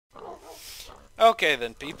Okay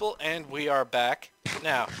then, people, and we are back.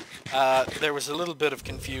 Now, there was a little bit of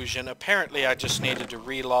confusion. Apparently I just needed to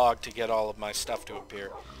relog to get all of my stuff to appear.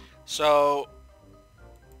 So,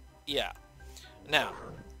 yeah. Now,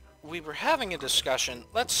 we were having a discussion.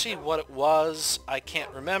 Let's see what it was. I can't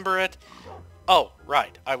remember it. Oh,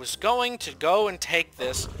 right. I was going to go and take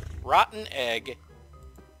this rotten egg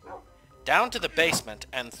down to the basement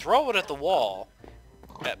and throw it at the wall.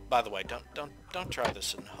 By the way, don't try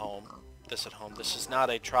this at home. This is not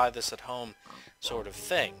a try this at home sort of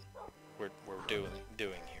thing we're doing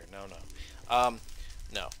here. No.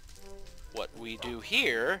 No. What we do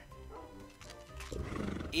here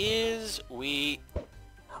is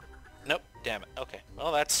nope, damn it. Okay.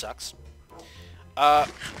 Well, that sucks.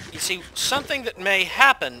 You see, something that may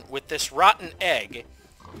happen with this rotten egg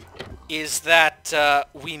is that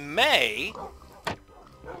we may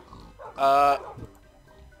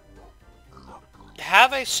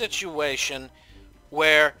have a situation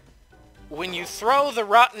where when you throw the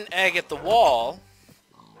rotten egg at the wall,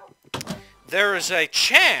 there is a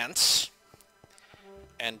chance,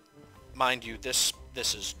 and mind you, this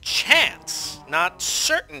is chance, not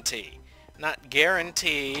certainty, not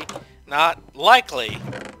guarantee, not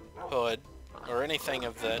likelihood, or anything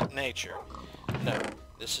of that nature. No,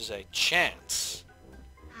 this is a chance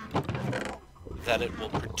that it will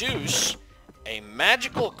produce a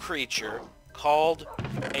magical creature called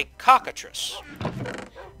a cockatrice.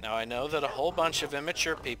 Now, I know that a whole bunch of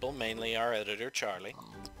immature people, mainly our editor, Charlie,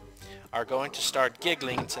 are going to start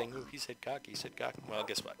giggling and saying, "Ooh, he said cock, he said cock." Well,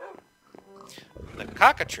 guess what? The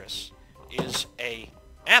cockatrice is a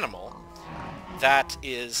animal that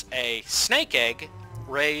is a snake egg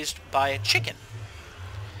raised by a chicken.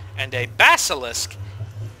 And a basilisk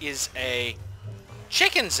is a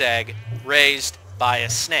chicken's egg raised by a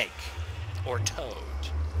snake or toad.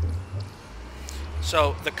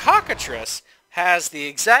 So the cockatrice has the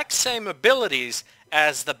exact same abilities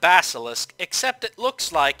as the basilisk, except it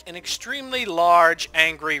looks like an extremely large,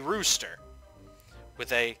 angry rooster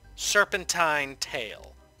with a serpentine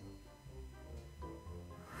tail.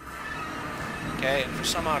 Okay, and for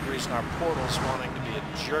some odd reason our portal's wanting to be a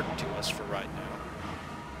jerk to us for right now.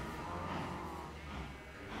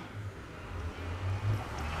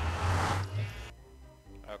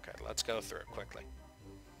 Okay, let's go through it quickly.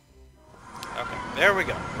 Okay, there we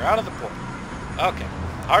go. We're out of the portal. Okay,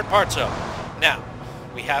 hard part's over. Now,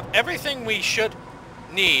 we have everything we should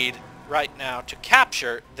need right now to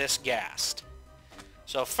capture this ghast.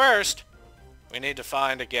 So first, we need to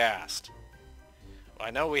find a ghast.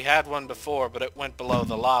 I know we had one before, but it went below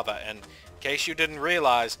the lava, and in case you didn't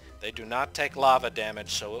realize, they do not take lava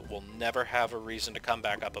damage, so it will never have a reason to come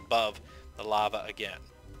back up above the lava again.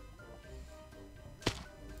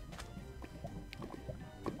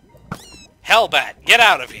 Hellbat, get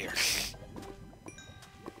out of here!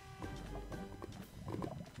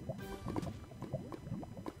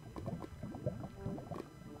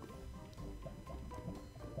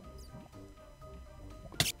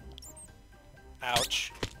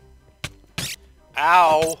 Ouch.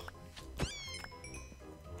 Ow!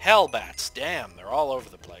 Hellbats, damn, they're all over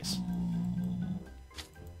the place.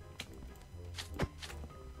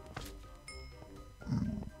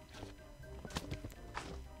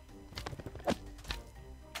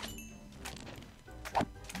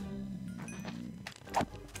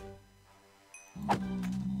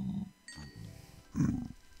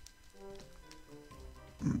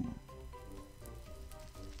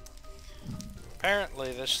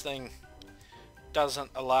 Apparently this thing doesn't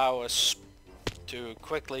allow us to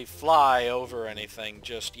quickly fly over anything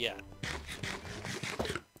just yet.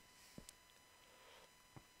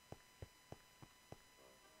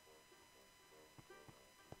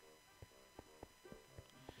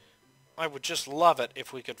 I would just love it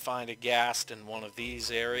if we could find a ghast in one of these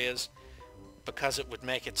areas, because it would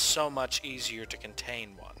make it so much easier to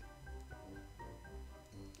contain one.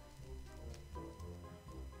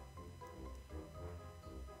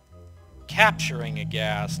 Capturing a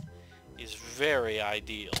ghast is very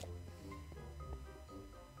ideal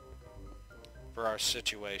for our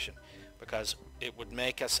situation, because it would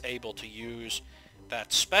make us able to use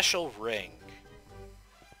that special ring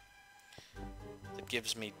that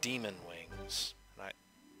gives me demon wings.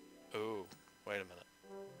 Ooh, wait a minute.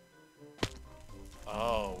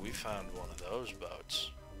 Oh, we found one of those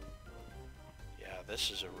boats. Yeah, this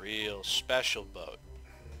is a real special boat.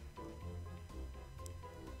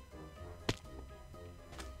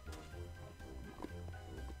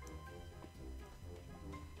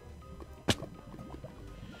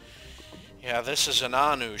 Yeah, this is an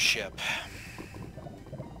Anu ship.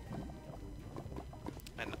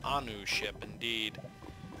 An Anu ship, indeed.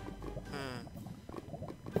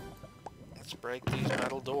 Let's break these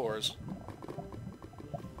metal doors.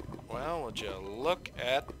 Well, would you look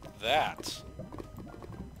at that?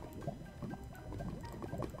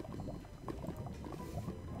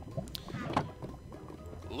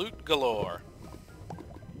 Loot galore.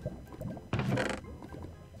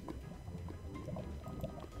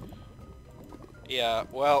 Yeah,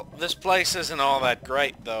 well, this place isn't all that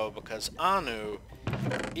great, though, because Anu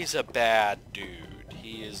is a bad dude.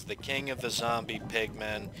 He is the king of the zombie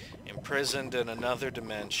pigmen, imprisoned in another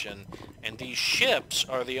dimension, and these ships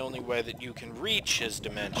are the only way that you can reach his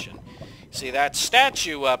dimension. See, that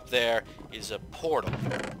statue up there is a portal.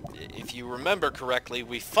 If you remember correctly,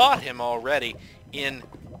 we fought him already in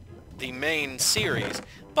the main series,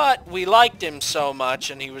 but we liked him so much,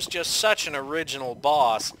 and he was just such an original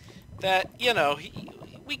boss, that, you know,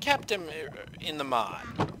 we kept him in the mod.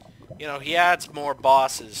 You know, he adds more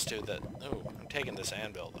bosses to the... Ooh, I'm taking this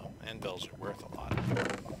anvil, though. Anvils are worth a lot.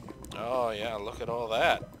 Oh, yeah, look at all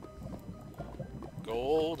that.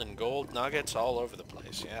 Gold and gold nuggets all over the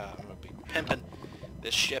place. Yeah, I'm going to be pimping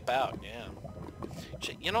this ship out, yeah.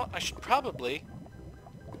 You know, I should probably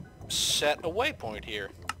set a waypoint here.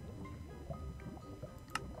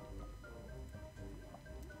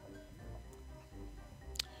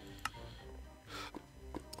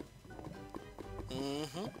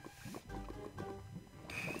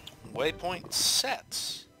 Waypoint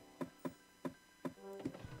sets.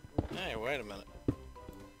 Hey, wait a minute.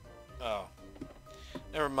 Oh.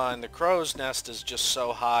 Never mind, the crow's nest is just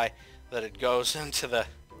so high that it goes into the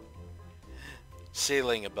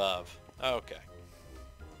ceiling above. Okay.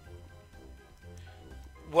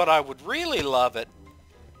 What I would really love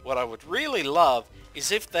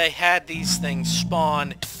is if they had these things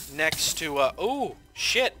spawn next to a... Ooh,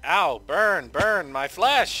 shit, ow, burn, my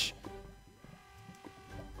flesh!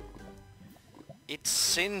 It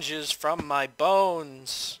singes from my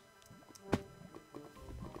bones.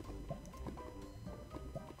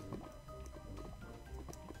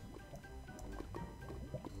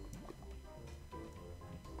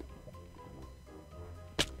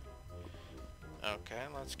 Okay,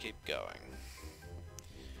 let's keep going.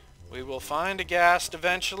 We will find a ghast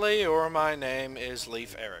eventually, or my name is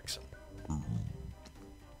Leif Erikson.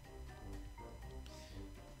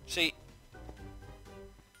 See,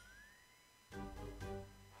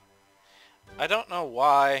 I don't know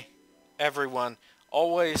why everyone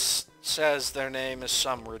always says their name is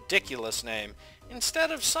some ridiculous name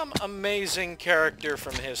instead of some amazing character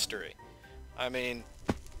from history. I mean,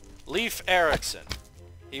 Leif Erikson.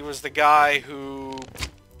 He was the guy who,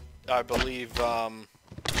 I believe,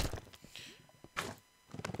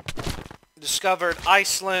 discovered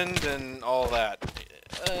Iceland and all that.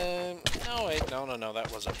 No, wait, no,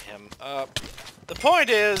 that wasn't him. The point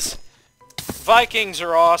is, Vikings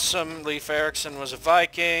are awesome. Leif Erikson was a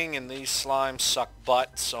Viking, and these slimes suck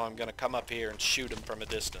butt, so I'm gonna come up here and shoot him from a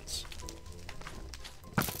distance.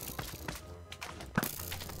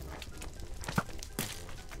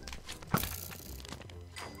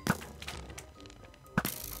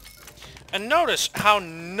 And notice how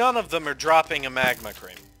none of them are dropping a magma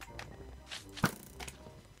cream.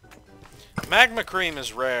 Magma cream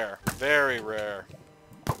is rare. Very rare.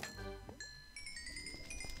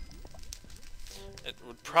 It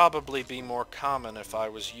would probably be more common if I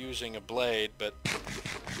was using a blade, but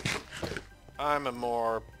I'm a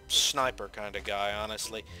more sniper kind of guy,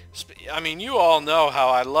 honestly. I mean, you all know how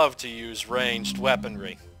I love to use ranged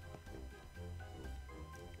weaponry.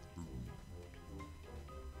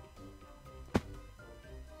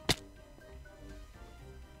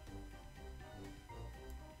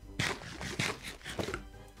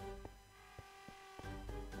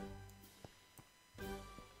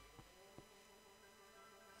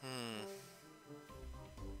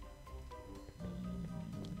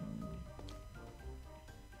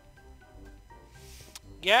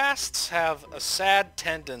 Ghasts have a sad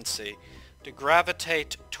tendency to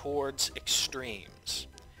gravitate towards extremes.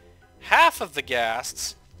 Half of the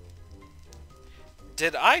ghasts...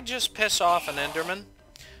 Did I just piss off an Enderman?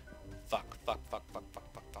 Fuck.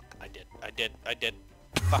 I did.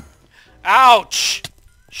 Fuck. Ouch!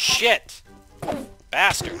 Shit!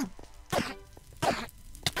 Bastard.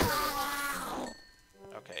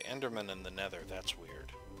 Okay, Enderman in the nether, that's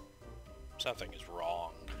weird. Something is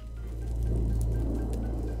wrong.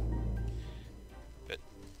 But,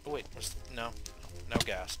 oh wait, no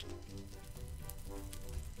ghast.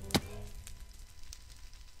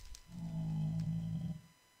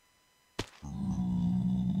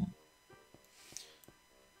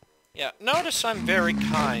 Yeah, notice I'm very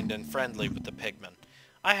kind and friendly with the pigmen.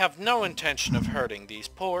 I have no intention of hurting these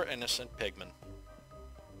poor innocent pigmen.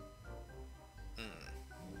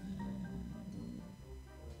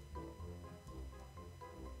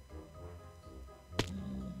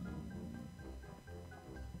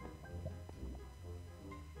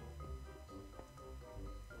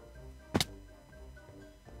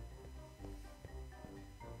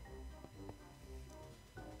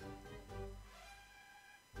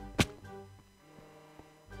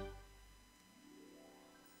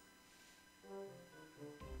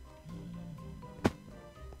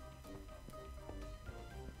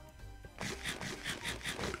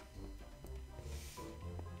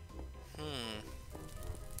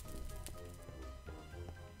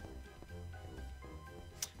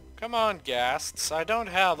 Come on, ghasts. I don't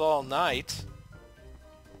have all night.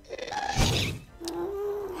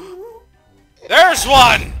 There's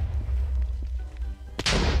one!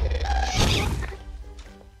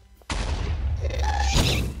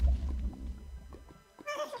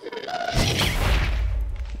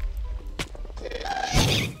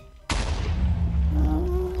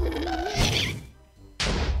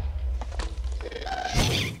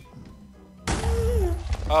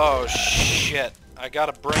 Oh, shit. I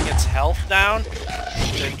gotta bring its health down,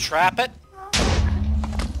 then trap it.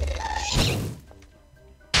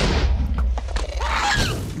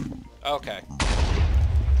 Okay.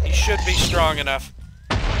 He should be strong enough.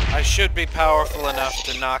 I should be powerful enough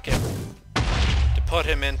to knock him, to put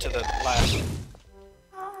him into the last.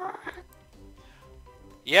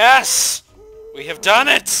 Yes! We have done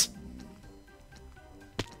it!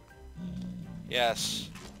 Yes.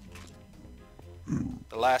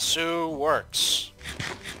 The lasso works.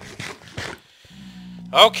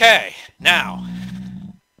 Okay, now,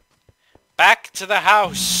 back to the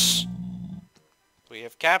house. We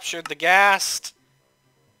have captured the ghast.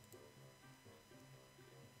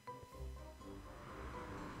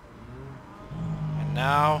 And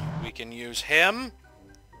now we can use him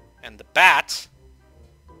and the bat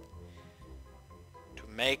to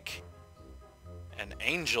make an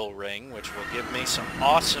angel ring, which will give me some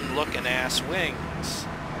awesome looking ass wings.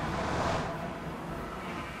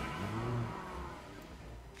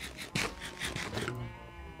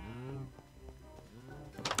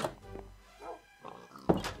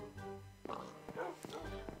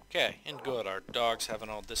 Okay, and good, our dogs haven't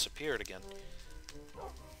all disappeared again.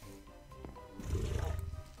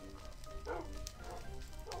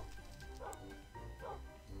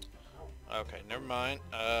 Okay, never mind.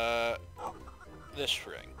 This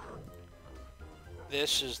ring.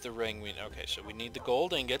 This is the ring we... Okay, so we need the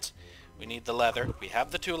gold ingots. We need the leather. We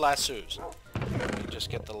have the 2 lassos. We just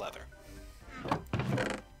get the leather.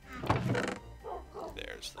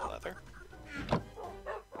 There's the leather.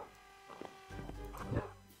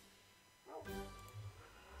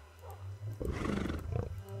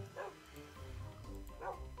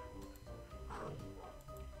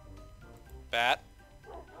 Bat.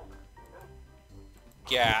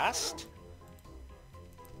 Ghast.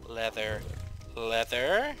 Leather.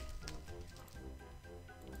 Leather.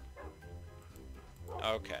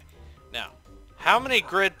 Okay. Now, how many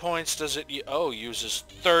grid points does it... Oh, uses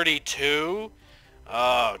 32?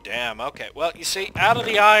 Oh, damn. Okay. Well, you see, out of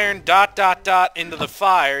the iron, ... into the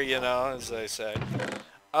fire, you know, as they say.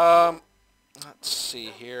 Let's see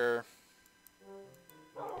here.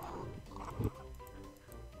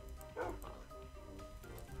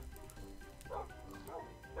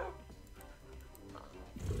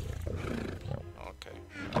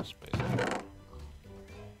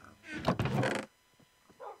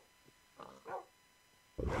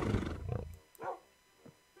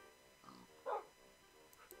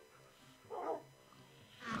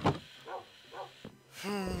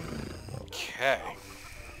 Okay.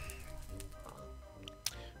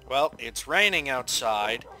 Well, it's raining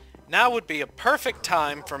outside. Now would be a perfect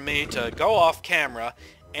time for me to go off camera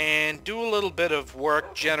and do a little bit of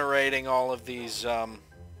work generating all of these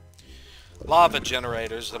lava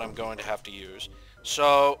generators that I'm going to have to use.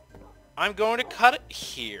 So I'm going to cut it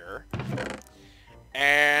here,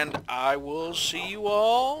 and I will see you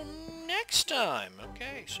all next time.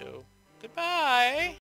 Okay, so goodbye.